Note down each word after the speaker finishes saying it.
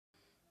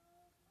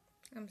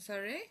I'm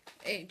sorry,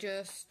 it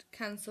just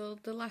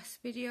cancelled the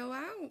last video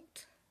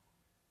out.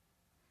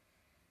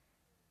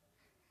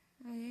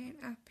 I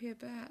ain't happy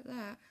about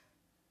that.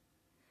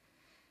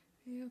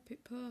 I hope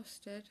it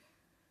posted.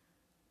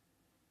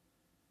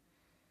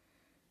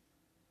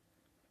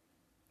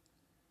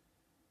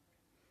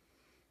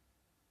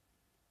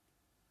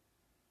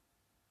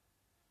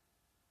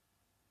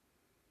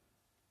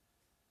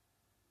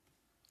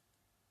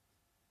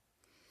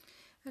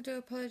 I do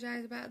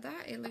apologise about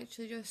that, it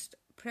literally just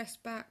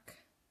pressed back.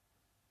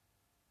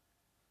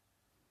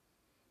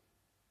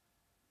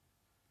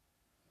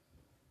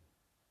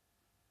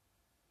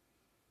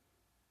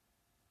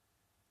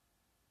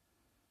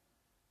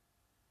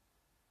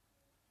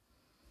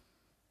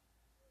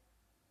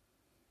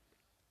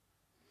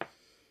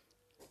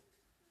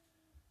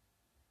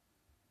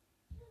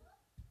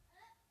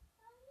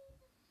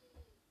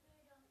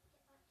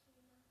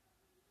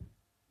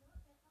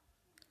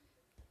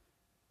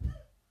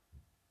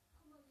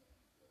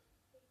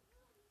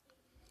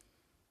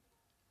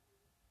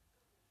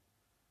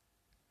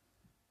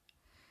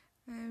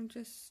 I'm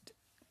just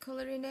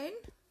colouring in.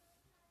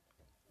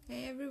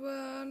 Hey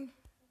everyone.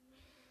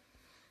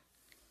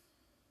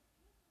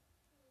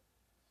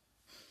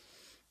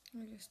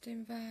 I'll just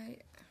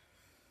invite.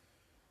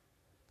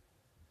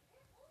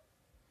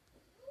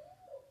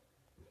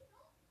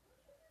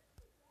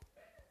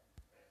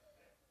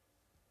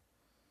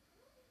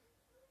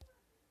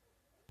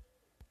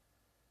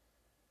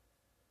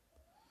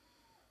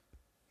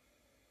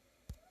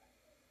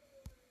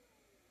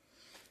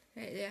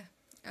 Right there,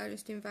 I'm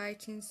just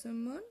inviting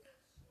someone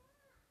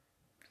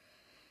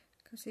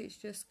because it's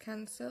just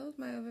cancelled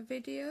my other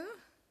video.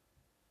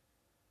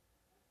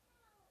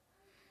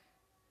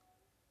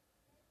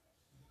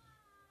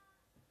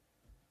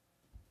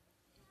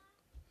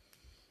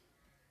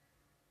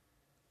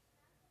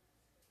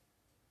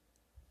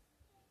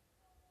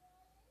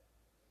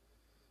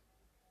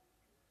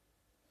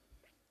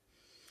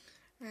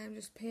 I'm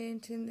just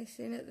painting this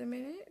in at the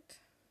minute.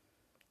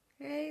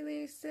 Hey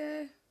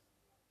Lisa.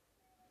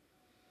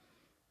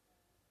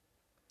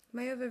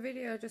 My other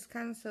video just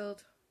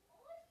cancelled.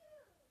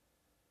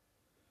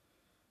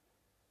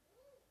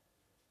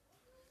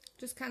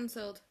 Just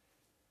cancelled.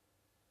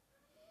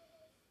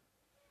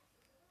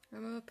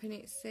 I'm hoping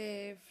it's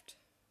saved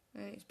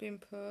and it's been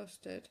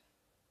posted.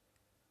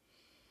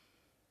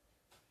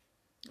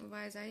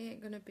 Otherwise I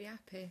ain't gonna be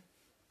happy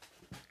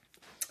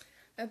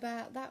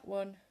about that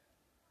one.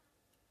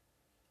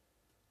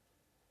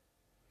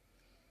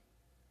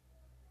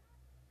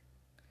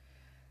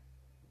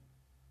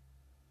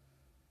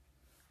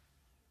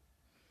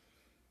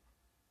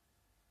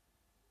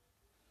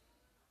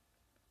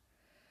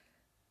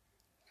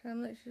 So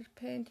I'm literally just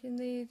painting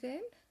these in.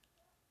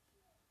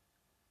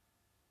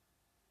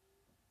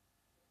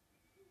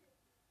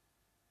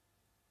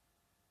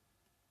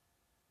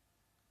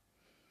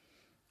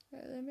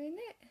 At the minute.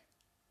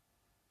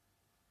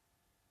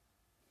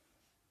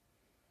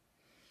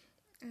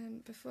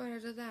 And before I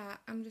do that,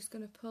 I'm just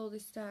going to pull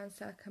this down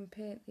so I can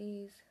paint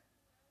these.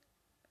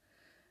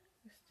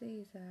 Because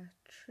these are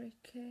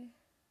tricky.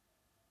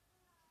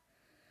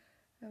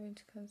 Having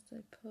to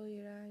constantly pull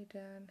your eye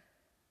down.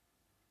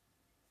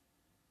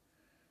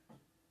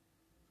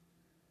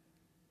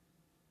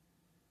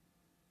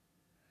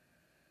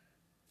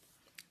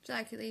 Do you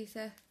like it,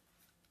 Lisa?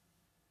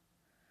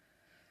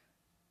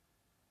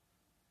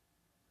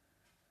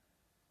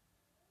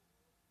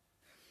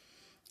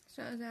 It's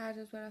not as hard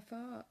as what I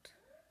thought.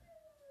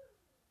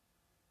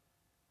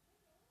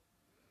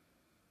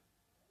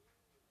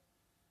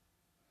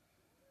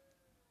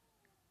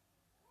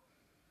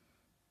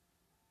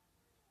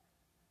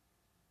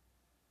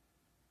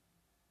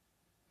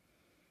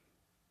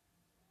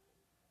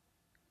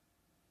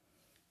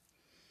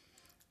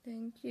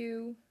 Thank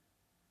you.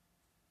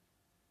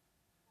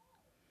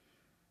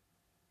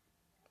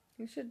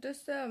 You should do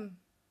some.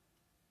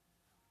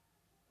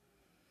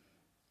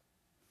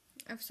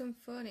 Have some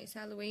fun, it's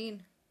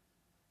Halloween.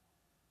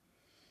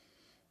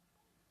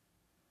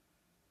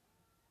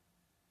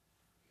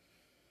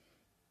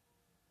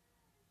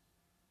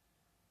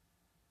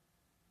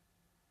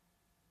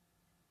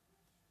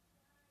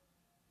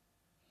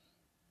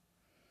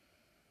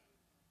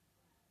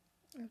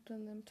 I've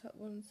done them top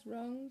ones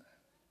wrong.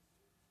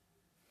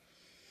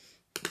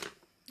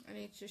 I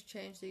need to just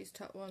change these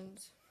top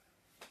ones.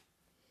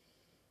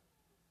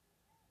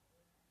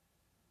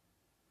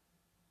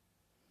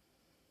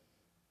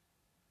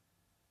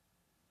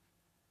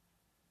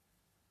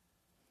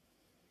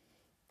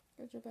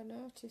 Good job I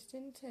noticed,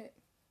 didn't it?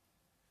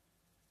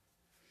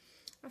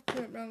 I've put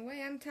it wrong way,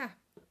 haven't I?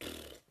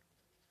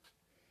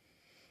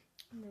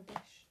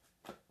 Rubbish.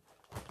 Oh.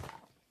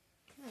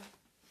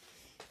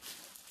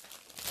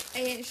 I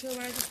ain't sure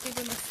where I just gave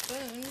him a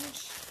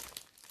sponge.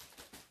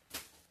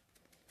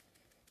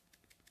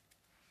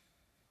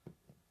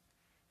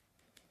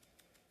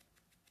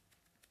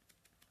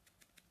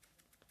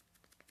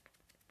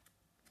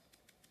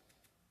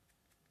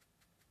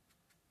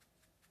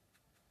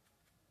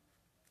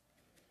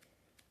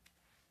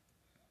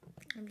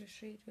 I'm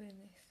just redoing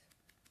this.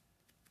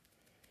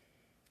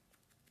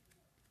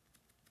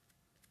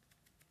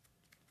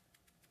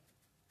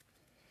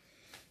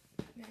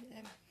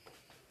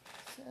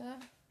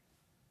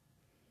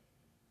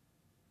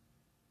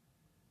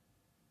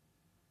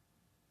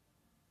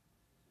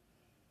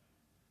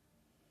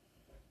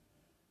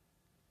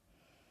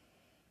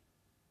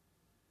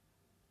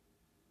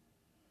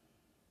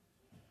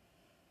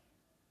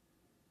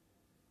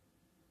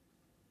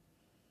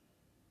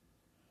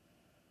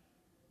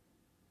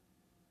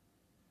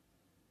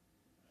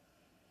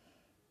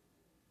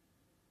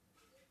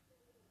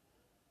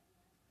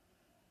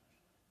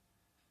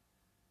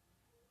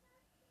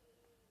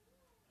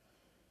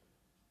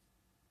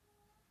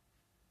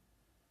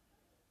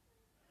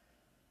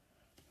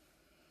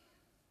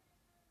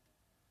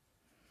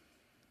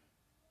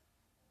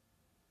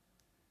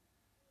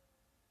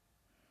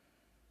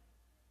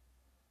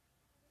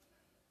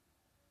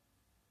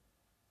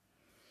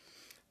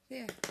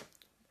 Yeah.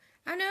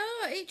 I know,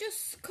 it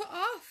just cut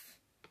off.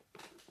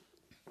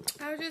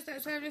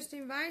 That's why I just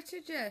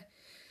invited you.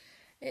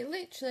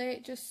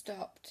 It just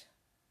stopped.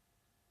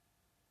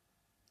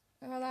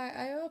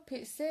 I hope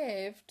it's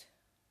saved.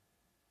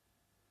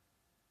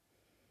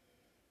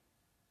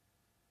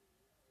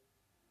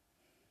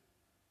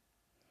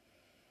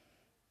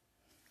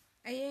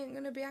 I ain't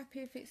gonna be happy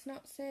if it's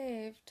not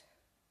saved.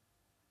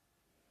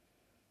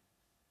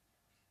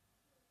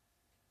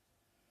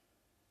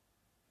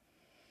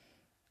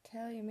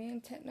 Tell you, me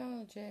and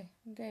technology,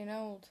 I'm getting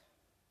old.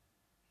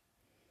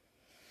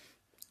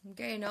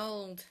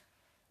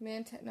 Me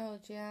and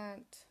technology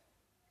aren't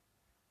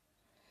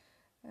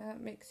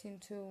mixing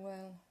too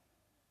well.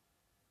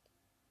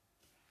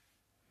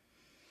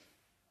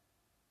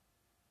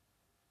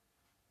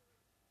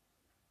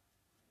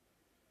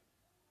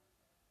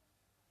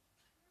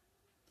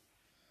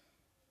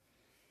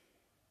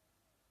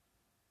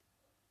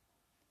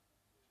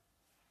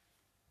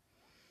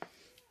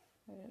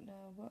 I don't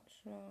know what's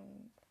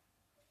wrong.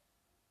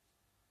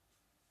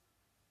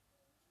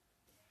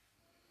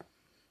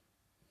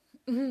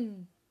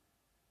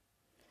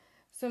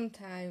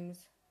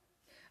 Sometimes.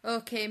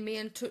 Okay, me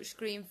and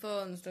touchscreen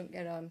phones don't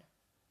get on.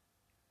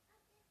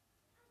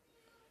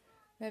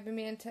 Maybe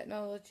me and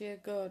technology are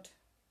good,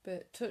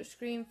 but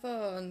touchscreen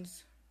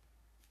phones,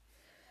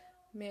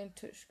 me and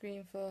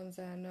touchscreen phones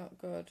are not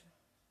good.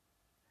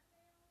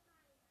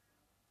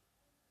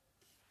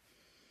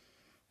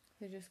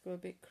 They just go a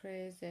bit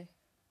crazy.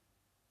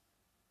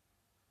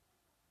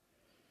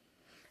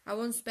 I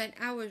once spent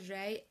hours,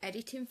 right,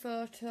 editing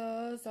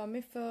photos on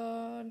my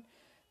phone.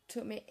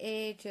 Took me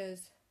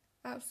ages.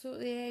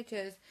 Absolutely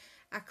ages.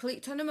 I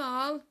clicked on them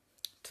all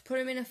to put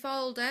them in a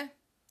folder.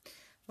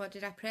 What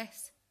did I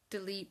press?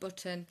 Delete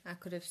button. I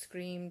could have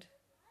screamed.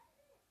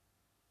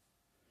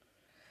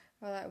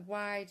 I was like,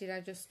 why did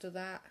I just do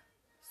that?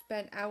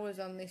 Spent hours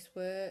on this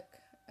work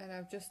and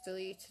I've just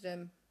deleted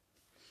them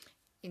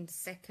in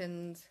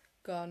seconds.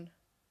 Gone.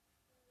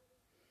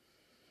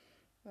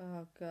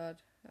 Oh God,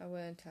 I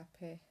weren't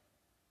happy.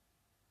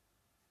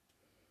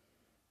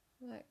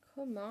 Like,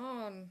 come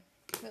on.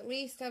 At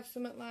least have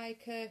something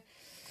like a,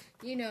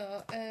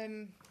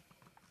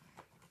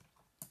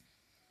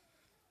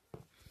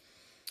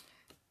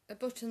 a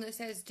button that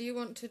says, do you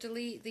want to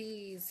delete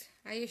these?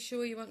 Are you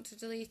sure you want to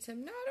delete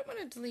them? No, I don't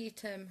want to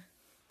delete them.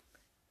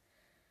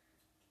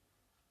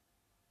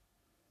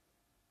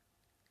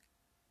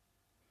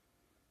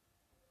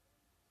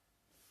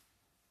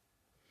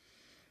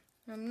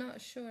 I'm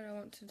not sure I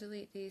want to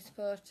delete these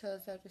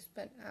photos I've just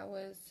spent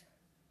hours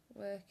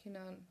working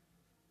on.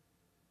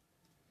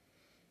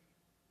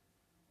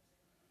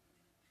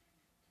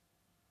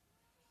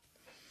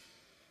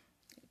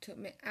 It took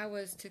me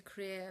hours to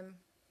create them.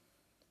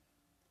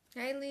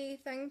 Hey Lee,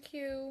 thank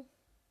you.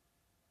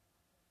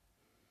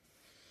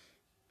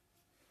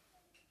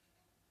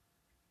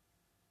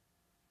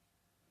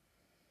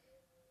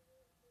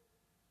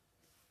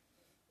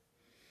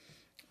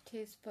 It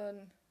is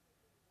fun.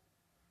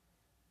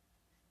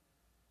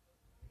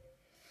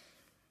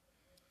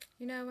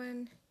 You know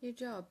when you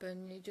job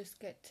and you just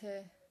get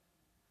to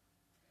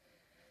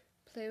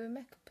play with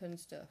makeup and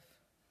stuff?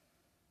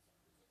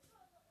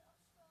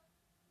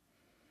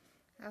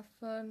 Have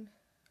fun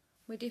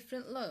with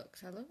different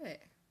looks. I love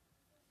it.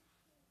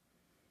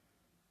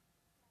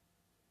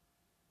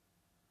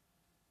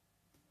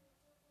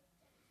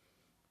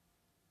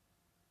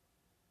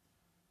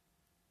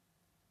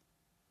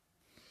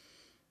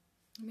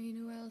 I mean,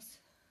 who else?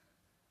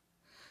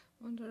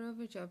 Wonder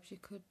other jobs you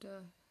could do.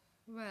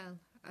 Well,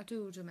 I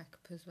do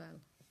makeup as well.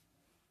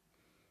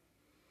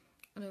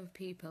 And other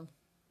people.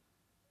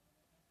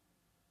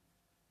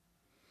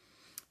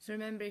 So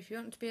remember, if you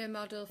want to be a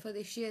model for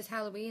this year's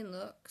Halloween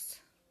looks,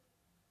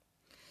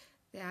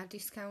 they are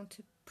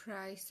discounted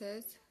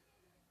prices.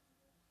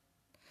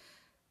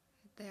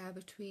 They are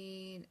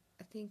between,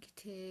 I think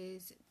it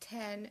is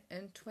 £10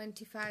 and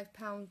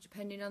 £25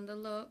 depending on the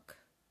look.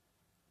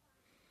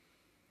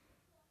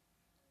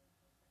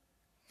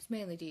 It's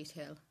mainly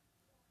detail.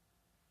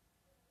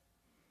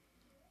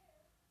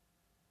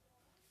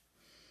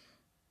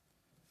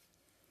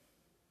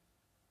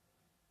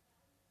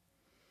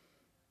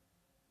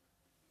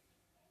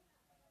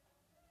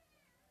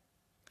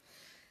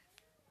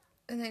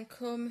 And then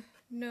come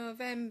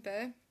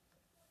November,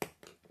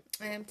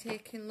 I am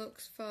taking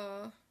looks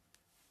for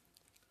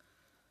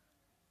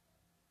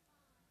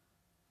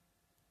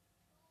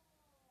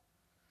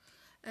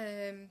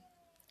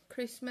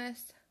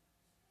Christmas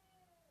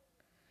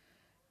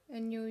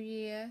and New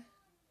Year.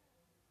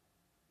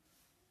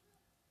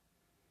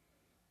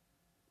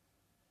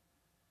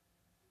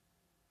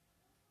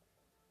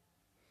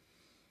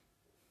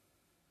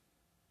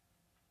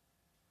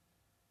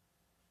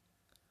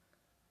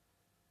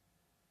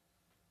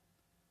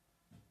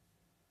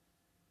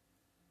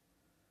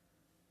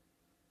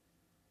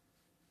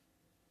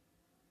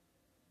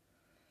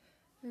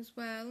 As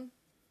well.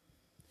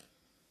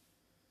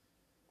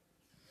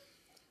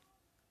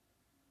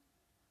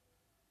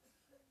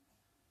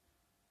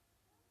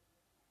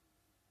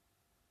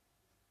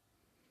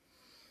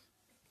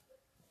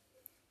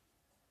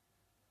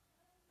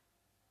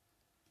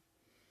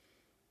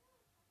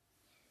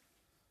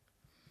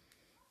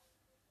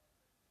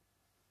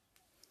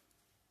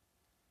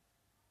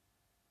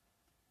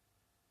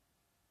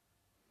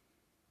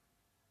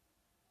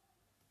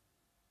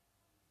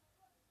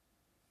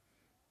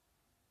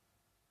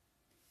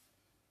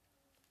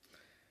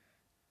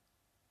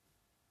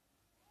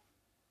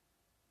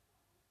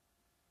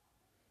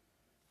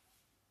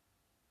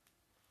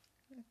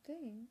 I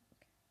think.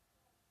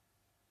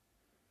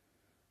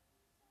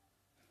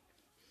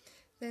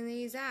 Then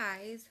these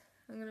eyes,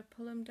 I'm going to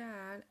pull them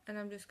down and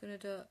I'm just going to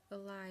do a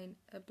line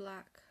of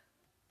black.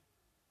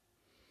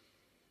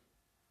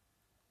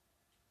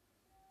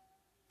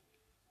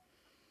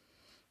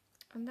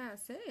 And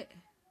that's it.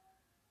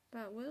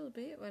 That will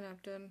be it when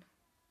I've done.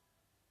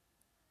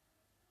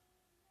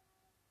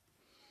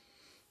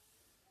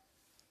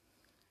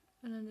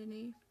 And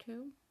underneath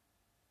too.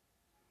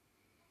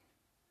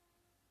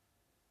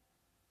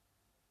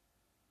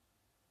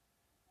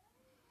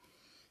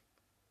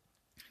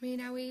 I mean,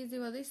 how easy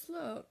will this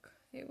look?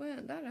 It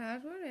weren't that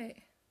hard, were it?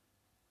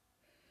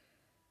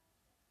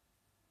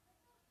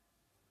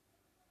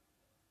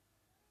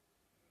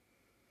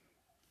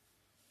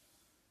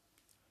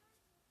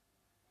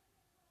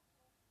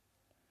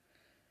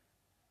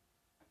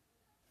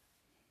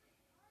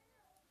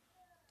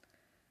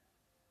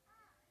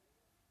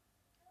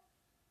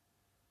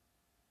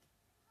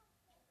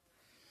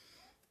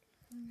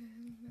 And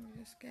then I'll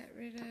just get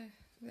rid of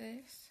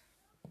this.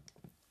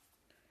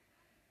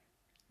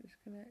 Just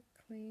gonna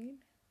clean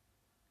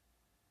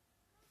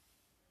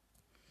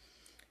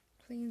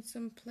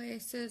some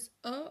places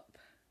up.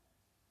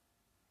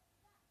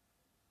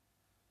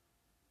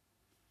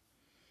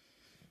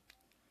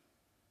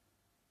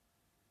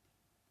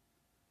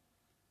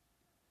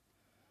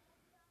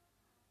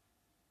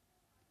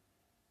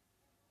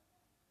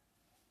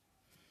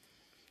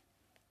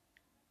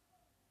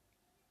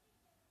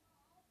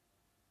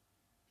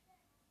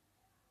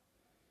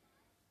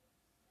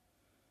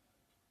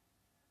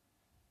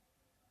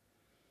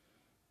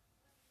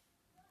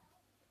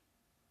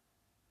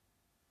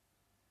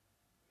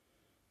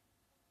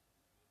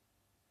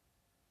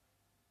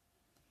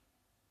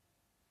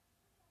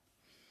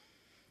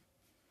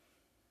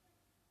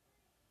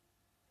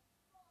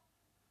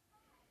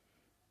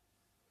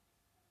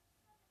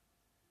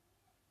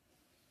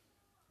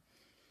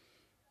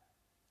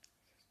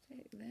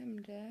 Take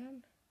them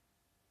down.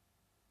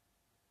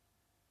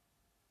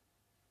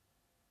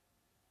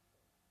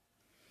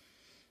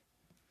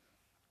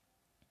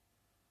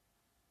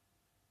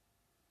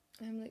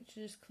 I'm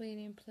literally just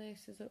cleaning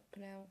places up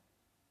now.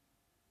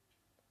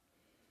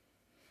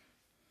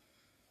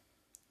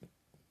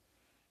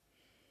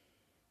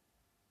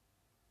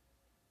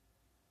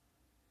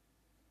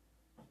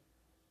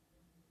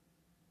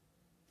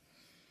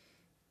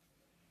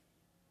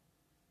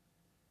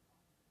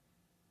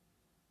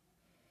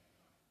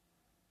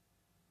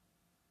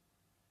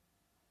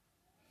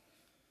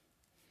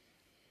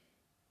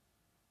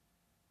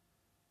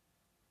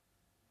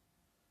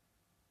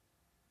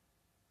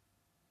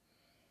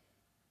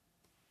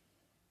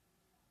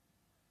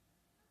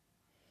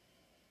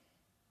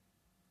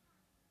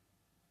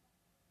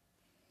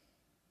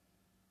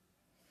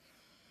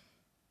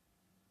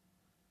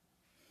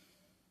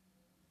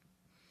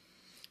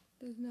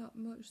 There's not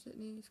much that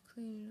needs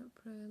cleaning up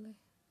really.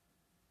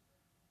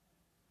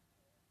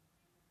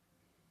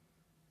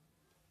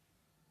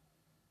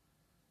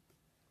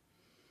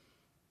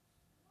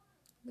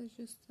 There's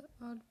just the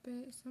odd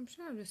bits. I'm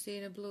sure I've just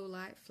seen a blue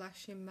light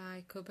flash in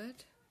my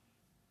cupboard.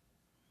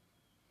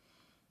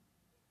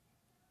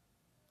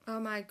 Oh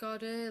my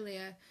god,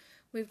 earlier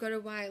we've got a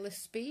wireless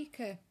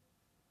speaker.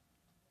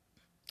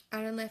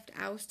 Aaron left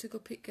house to go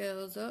pick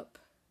girls up.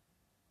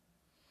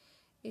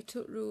 He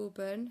took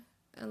Reuben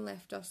and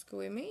left Oscar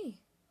with me.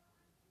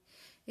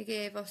 He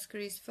gave Oscar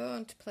his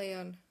phone to play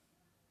on.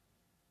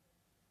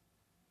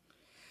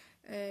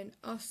 And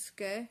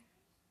Oscar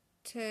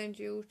turned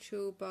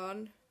YouTube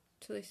on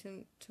to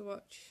listen to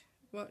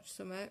watch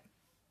something.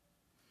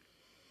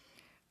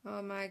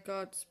 Oh my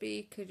god,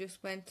 speaker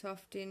just went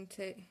off, didn't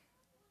it?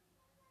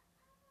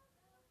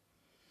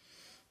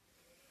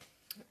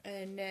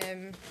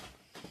 And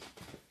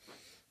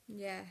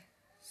yeah,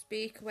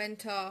 speaker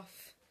went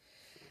off,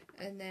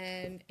 and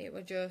then it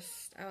was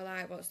just, I was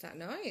like, what's that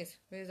noise?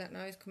 Where's that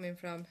noise coming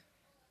from?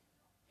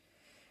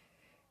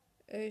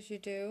 As you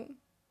do.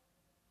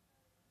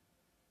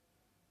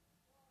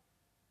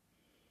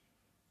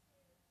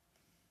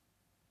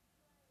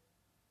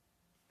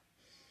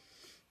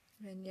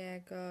 And yeah,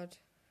 God,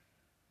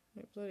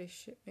 it bloody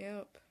shit me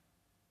up.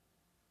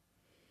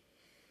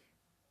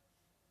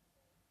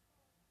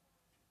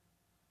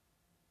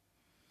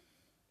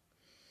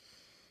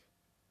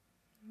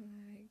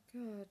 My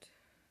God.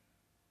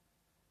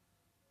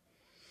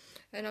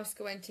 And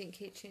Oscar went in the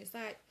kitchen. It's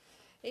like,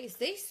 it's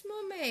this,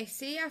 Mummy.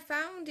 See, I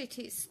found it.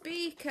 It's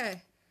speaker.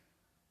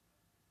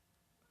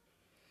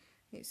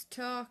 It's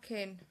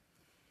talking.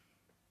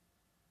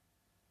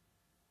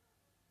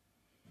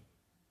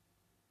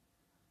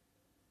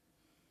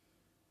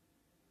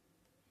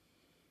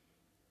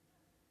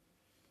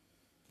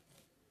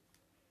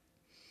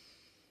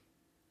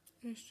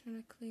 I'm just trying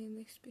to clean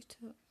this bit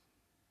up.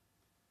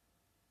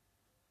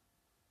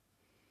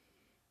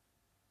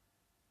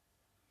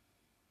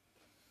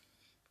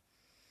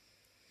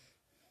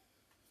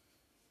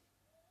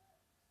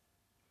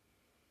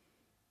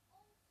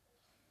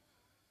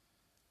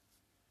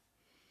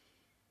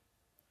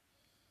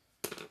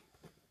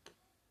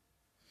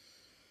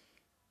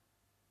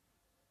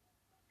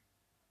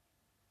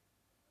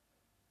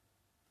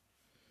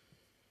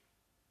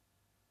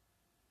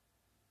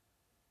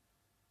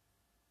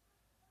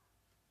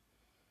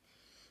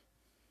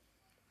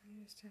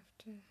 just have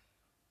to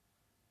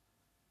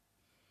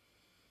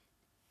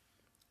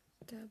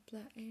dab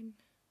that in.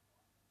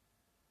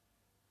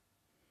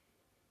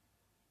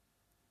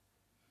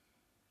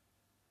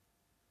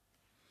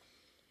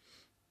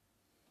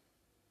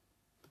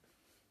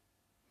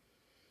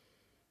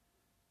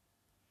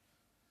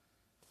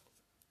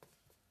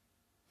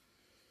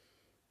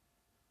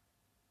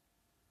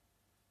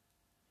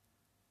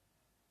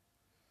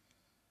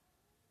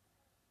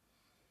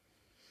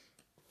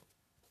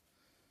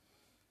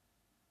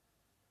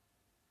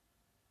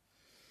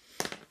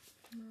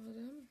 Hold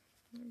on,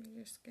 let me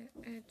just get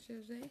edge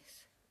of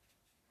this.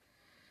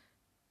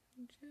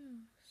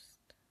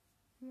 Just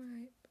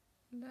wipe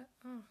that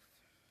off.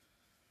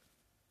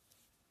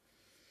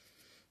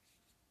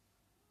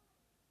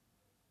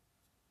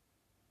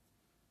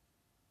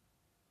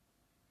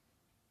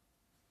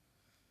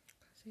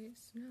 Because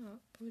it's not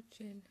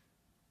budging.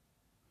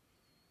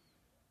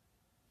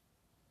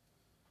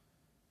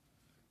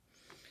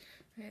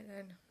 Right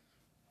then.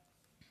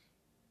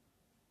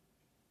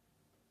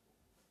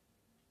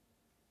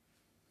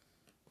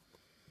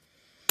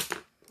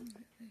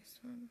 Like this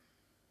one.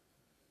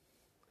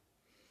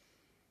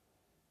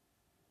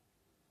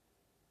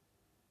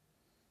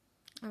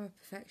 I'm a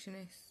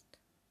perfectionist.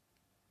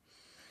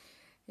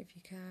 If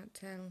you can't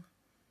tell,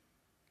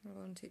 I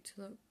want it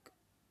to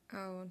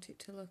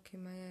look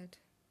in my head.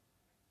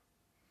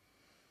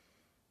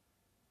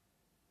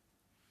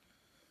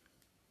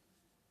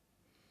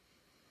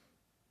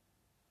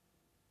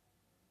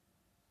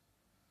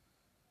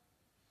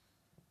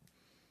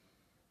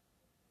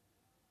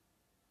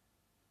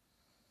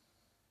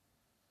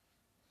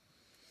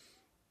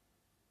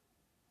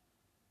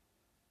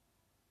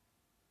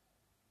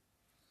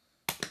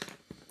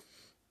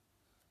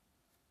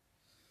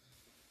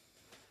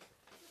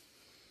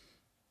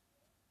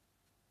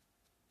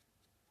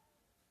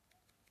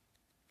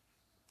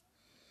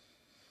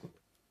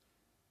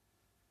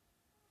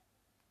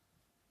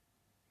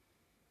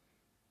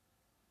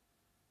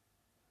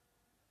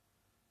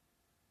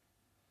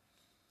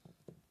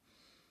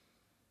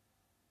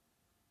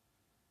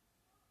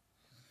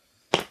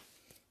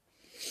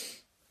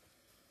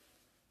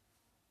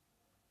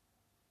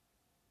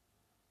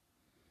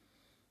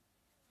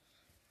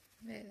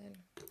 Right then.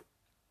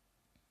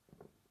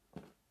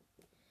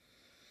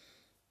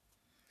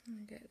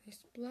 I'll get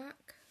this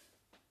black,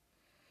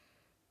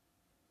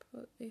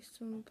 put this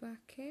one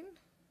back in,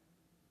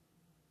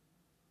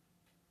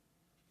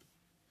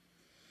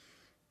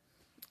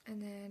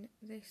 and then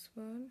this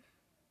one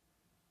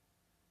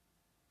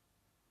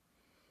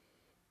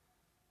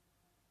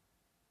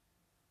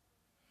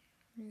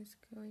is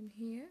going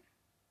here.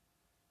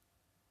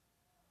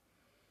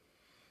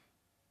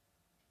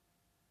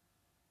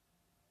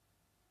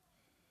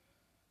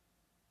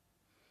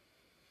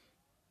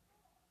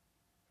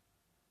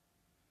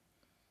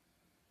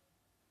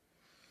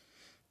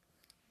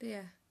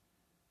 There.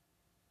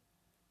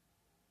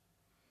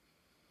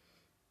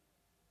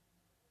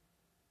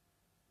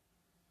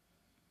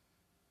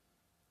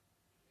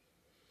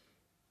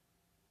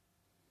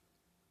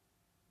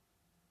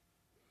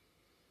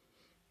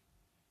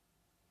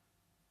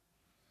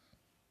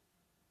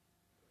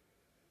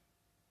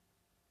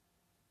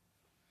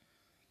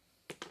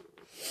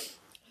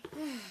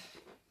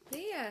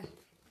 There.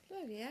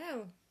 Bloody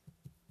hell.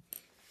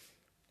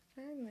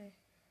 Finally.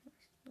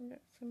 Let's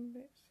get some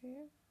bits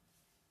here.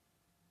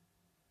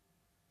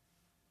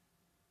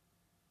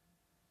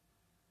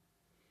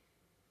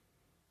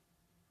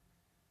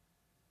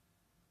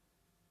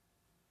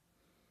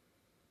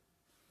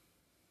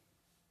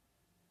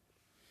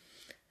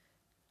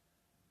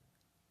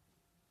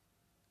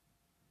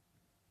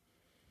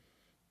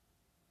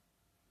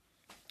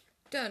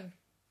 Done.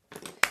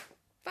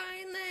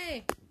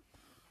 Finally!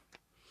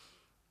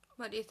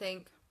 What do you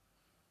think?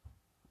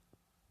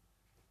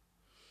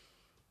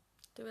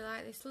 Do we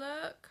like this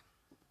look?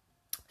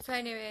 So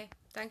anyway,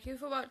 thank you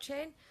for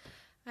watching.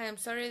 I am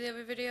sorry the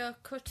other video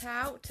cut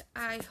out.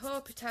 I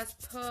hope it has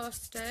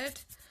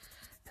posted.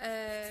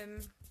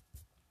 But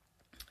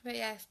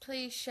yes,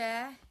 please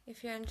share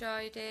if you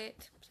enjoyed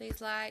it. Please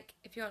like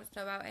if you want to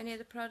know about any of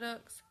the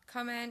products.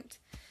 Comment.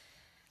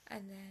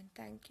 And then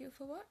thank you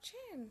for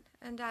watching.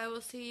 And I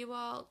will see you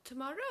all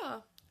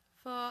tomorrow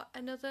for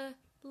another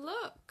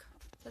look.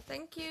 So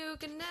thank you.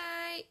 Good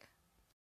night.